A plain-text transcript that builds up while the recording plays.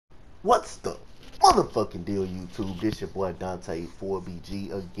What's the motherfucking deal, YouTube? This your boy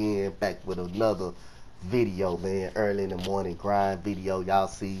Donte4BG again, back with another video, man. Early in the morning grind video. Y'all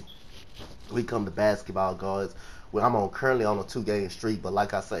see, we come to basketball guards. Well, currently on a 2-game streak, but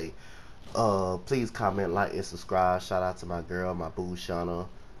like I say, please comment, like, and subscribe. Shout out to my girl, my boo Shauna.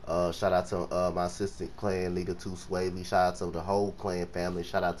 Shout out to my assistant clan leader, 2 Shout out to the whole clan family.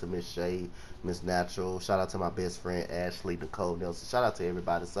 Shout out to Miss Shay, Miss Natural. Shout out to my best friend Ashley, Nicole Nelson. Shout out to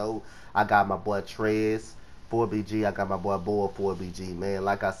everybody. So I got my boy Trez4BG. I got my boy Boa4BG. Man,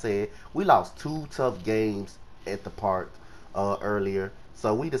 like I said, we lost 2 tough games at the park earlier.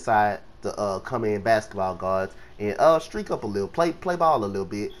 So we decided to come in basketball guards and streak up a little, play ball a little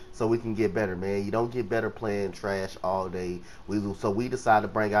bit, so we can get better, man. You don't get better playing trash all day. So we decided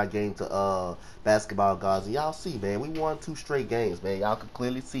to bring our game to basketball guards, and y'all see, man, we won 2 straight games, man. Y'all can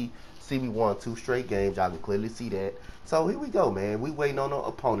clearly see we won 2 straight games. Y'all can clearly see that. So here we go, man. We waiting on the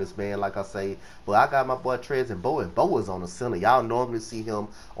opponents, man, like I say. But I got my boy Trez and Boa. Boa's on the center. Y'all normally see him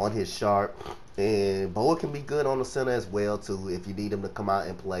on his sharp. And Boa can be good on the center as well too if you need him to come out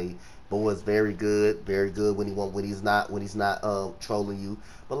and play. Boa's very good when he's not trolling you.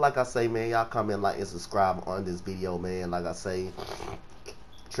 But like I say, man, y'all comment, like, and subscribe on this video, man. Like I say,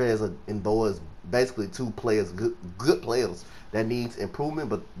 Trez and Boa is basically 2 players, good players that needs improvement,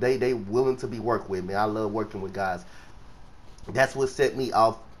 but they willing to be worked with, man. I love working with guys. That's what set me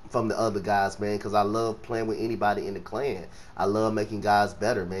off from the other guys, man, because I love playing with anybody in the clan. I love making guys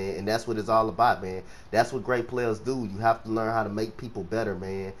better, man, and that's what it's all about, man. That's what great players do. You have to learn how to make people better,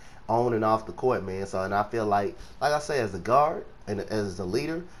 man, on and off the court, man. So, and I feel like I say, as a guard and as a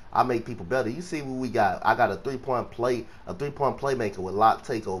leader, I make people better. You see what we got? I got a three-point playmaker with lock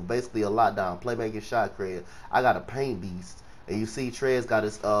takeover, basically a lockdown playmaking shot creator. I got a paint beast, and you see Trez got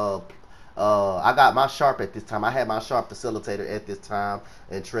his I got my sharp at this time. I had my sharp facilitator at this time,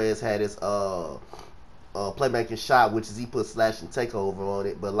 and Trez had his playmaking shot, which is he put slash and takeover on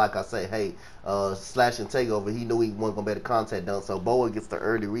it. But like I say, hey, slash and takeover, he knew he wasn't gonna be able to contact done. So Boa gets the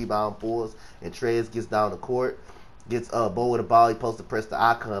early rebound for us, and Trez gets down the court, gets Boa the ball. He supposed to press the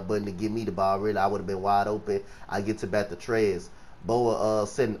icon button to give me the ball. Really, I would have been wide open. I get to bat the Trez. Boa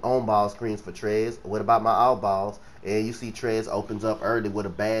setting on ball screens for Trez. What about my out balls? And you see Trez opens up early with a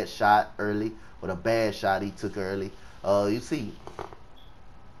bad shot early. With a bad shot he took early. You see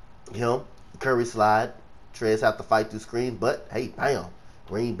him, Curry slide. Trez have to fight through screens, but hey, bam.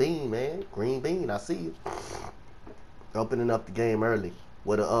 Green bean, man. Green bean, I see you. Opening up the game early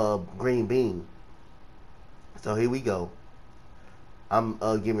with a green bean. So here we go. I'm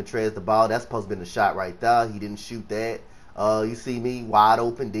giving Trez the ball. That's supposed to be the shot right there. He didn't shoot that. You see me wide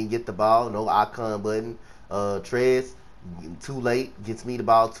open, didn't get the ball, no icon button. Trez too late, gets me the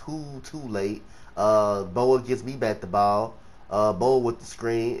ball too late. Boa gets me back the ball. Boa with the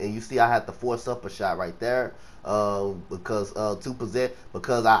screen, and you see I had to force up a shot right there because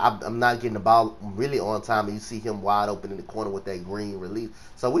I'm not getting the ball really on time, and you see him wide open in the corner with that green release.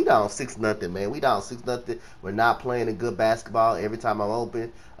 So we down 6-0, man. We down 6-0. We're not playing a good basketball. Every time I'm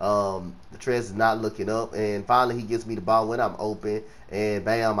open, the Trez is not looking up, and finally he gives me the ball when I'm open, and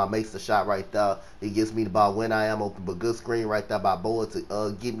bam, I makes the shot right there. He gives me the ball when I am open, but good screen right there by Boa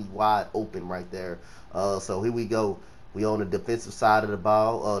to get me wide open right there. So here we go. We on the defensive side of the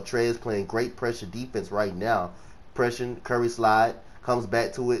ball. Trez playing great pressure defense right now. Pressure, Curry slide, comes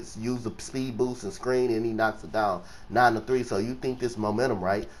back to it, use the speed boost and screen, and he knocks it down 9-3. So you think this momentum,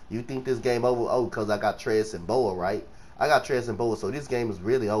 right? You think this game over? Oh, because I got Trez and Boa, right? I got Trez and Boa, so this game is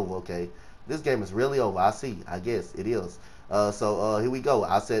really over, okay? This game is really over. I see. I guess it is. So here we go.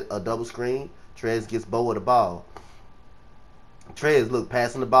 I set a double screen. Trez gets Boa the ball. Trez, look,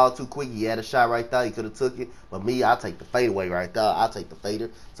 passing the ball too quick. He had a shot right there. He could have took it. But me, I take the fadeaway right there. I take the fader.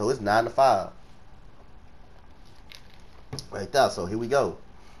 So it's 9-5. Right there. So here we go.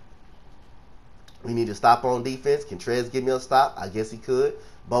 We need to stop on defense. Can Trez give me a stop? I guess he could.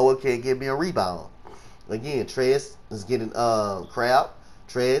 Boa can't give me a rebound. Again, Trez is getting crowd.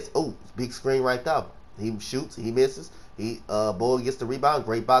 Trez, oh, big screen right there. He shoots. He misses. Boa gets the rebound.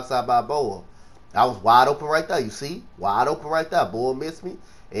 Great box out by Boa. I was wide open right there. You see? Wide open right there. Boa missed me.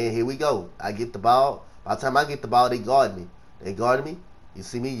 And here we go. I get the ball. By the time I get the ball, they guard me. They guarded me. You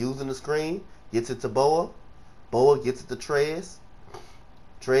see me using the screen. Gets it to Boa. Boa gets it to Trez.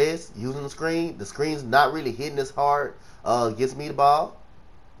 Trez using the screen. The screen's not really hitting as hard. Gets me the ball.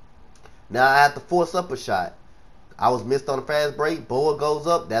 Now I have to force up a shot. I was missed on a fast break. Boa goes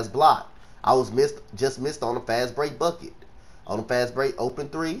up. That's blocked. I was just missed on a fast break bucket. On a fast break, open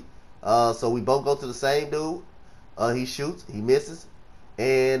 3. So we both go to the same dude. He shoots, he misses,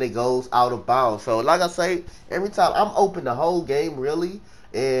 and it goes out of bounds. So like I say, every time I'm open the whole game really,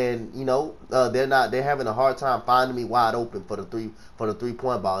 and you know they're having a hard time finding me wide open for the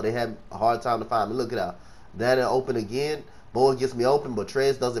 3-point ball. They have a hard time to find me. Look at that. That open again. Boa gets me open, but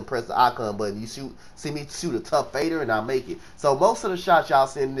Trez doesn't press the icon button. You see me shoot a tough fader, and I make it. So most of the shots y'all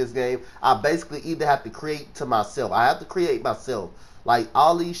see in this game, I basically either have to create to myself. I have to create myself. Like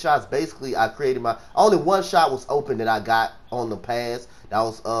all these shots, basically, I created my. Only one shot was open that I got on the pass. That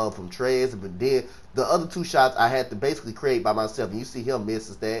was from Trez, but then the other 2 shots I had to basically create by myself. And you see him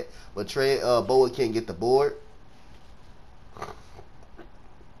misses that, but Boa can't get the board.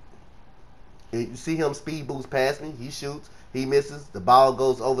 You see him speed boost past me. He shoots. He misses. The ball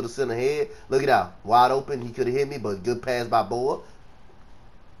goes over the center head. Look at that. Wide open. He could have hit me, but good pass by Boa.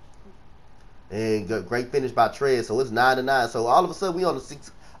 And great finish by Trez. So it's 9-9. So all of a sudden we on the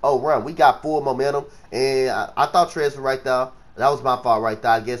 6-0 run. We got full momentum. And I thought Trez was right there. That was my fault right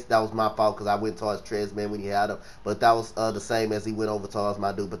there. I guess that was my fault because I went towards Trez, man, when he had him. But that was the same as he went over towards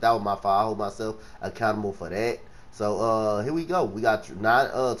my dude. But that was my fault. I hold myself accountable for that. So here we go. We got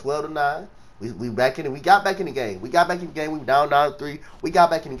 12-9. We back in it. We got back in the game. We got back in the game. We down 3. We got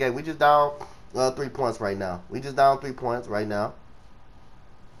back in the game. We just down 3 points right now. We just down 3 points right now.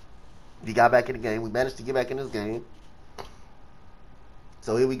 We got back in the game. We managed to get back in this game.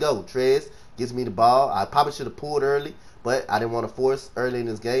 So here we go. Trez gives me the ball. I probably should have pulled early, but I didn't want to force early in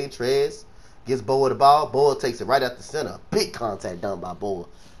this game. Trez gives Boa the ball. Boa takes it right at the center. Big contact dunk by Boa.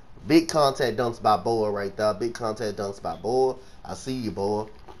 Big contact dunks by Boa right there. Big contact dunks by Boa. I see you, Boa.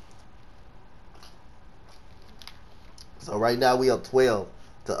 So right now we up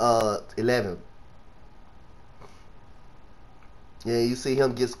 12-11. Yeah, you see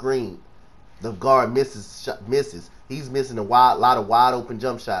him get screened. The guard misses. He's missing a lot of wide open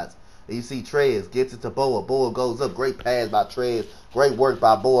jump shots. And you see Trez gets it to Boa. Boa goes up. Great pass by Trez. Great work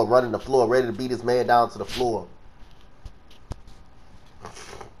by Boa running the floor, ready to beat his man down to the floor.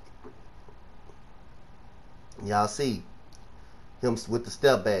 Y'all see him with the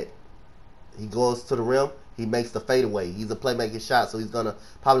step back. He goes to the rim. He makes the fadeaway. He's a playmaking shot, so he's going to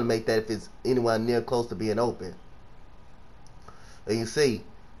probably make that if it's anywhere near close to being open. And you see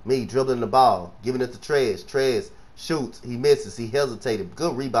me dribbling the ball, giving it to Trez. Trez shoots. He misses. He hesitated.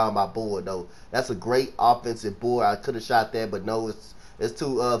 Good rebound by Boa, though. That's a great offensive board. I could have shot that, but no, it's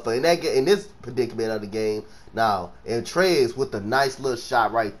too for in this predicament of the game now. And Trez with a nice little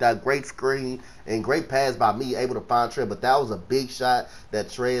shot right there. Great screen and great pass by me, able to find Trez. But that was a big shot that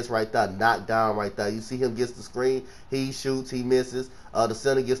Trez right there knocked down right there. You see him gets the screen. He shoots. He misses. The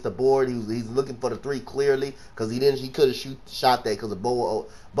center gets the board. He's looking for the 3 clearly because he could have shot that because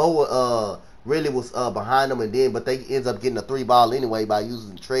Boa really was behind him, but they ends up getting a 3 ball anyway by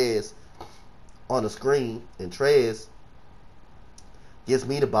using Trez on the screen. And Trez gives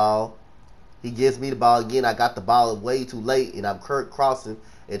me the ball. He gives me the ball again. I got the ball way too late, and I'm crossing.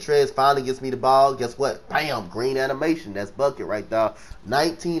 And Trez finally gets me the ball. Guess what? Bam! Green animation. That's bucket right there.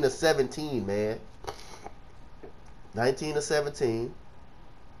 19-17, man. 19-17.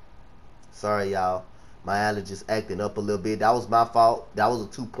 Sorry, y'all. My allergies acting up a little bit. That was my fault. That was a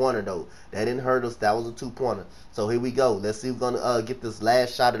 2-pointer, though. That didn't hurt us. That was a 2-pointer. So here we go. Let's see if we're going to get this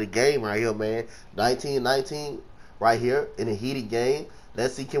last shot of the game right here, man. 19-19 right here in a heated game.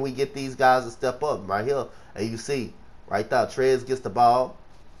 Let's see, can we get these guys to step up right here? And you see, right there, Trez gets the ball.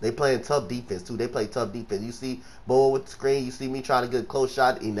 They playing tough defense, too. They play tough defense. You see Boa with the screen. You see me trying to get a close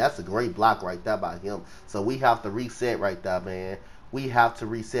shot, and that's a great block right there by him. So we have to reset right there, man. We have to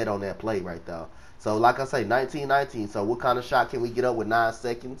reset on that play right there. So, like I say, 19-19. So, what kind of shot can we get up with 9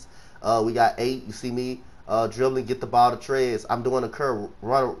 seconds? We got 8. You see me dribbling, get the ball to Trez. I'm doing a curve,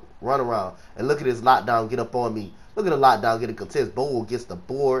 run around. And look at this lockdown get up on me. Look at the lockdown get a contest. Boa gets the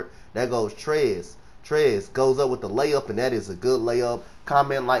board. There goes Trez. Trez goes up with the layup, and that is a good layup.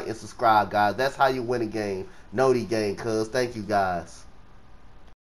 Comment, like, and subscribe, guys. That's how you win a game. Know the game, cuz. Thank you, guys.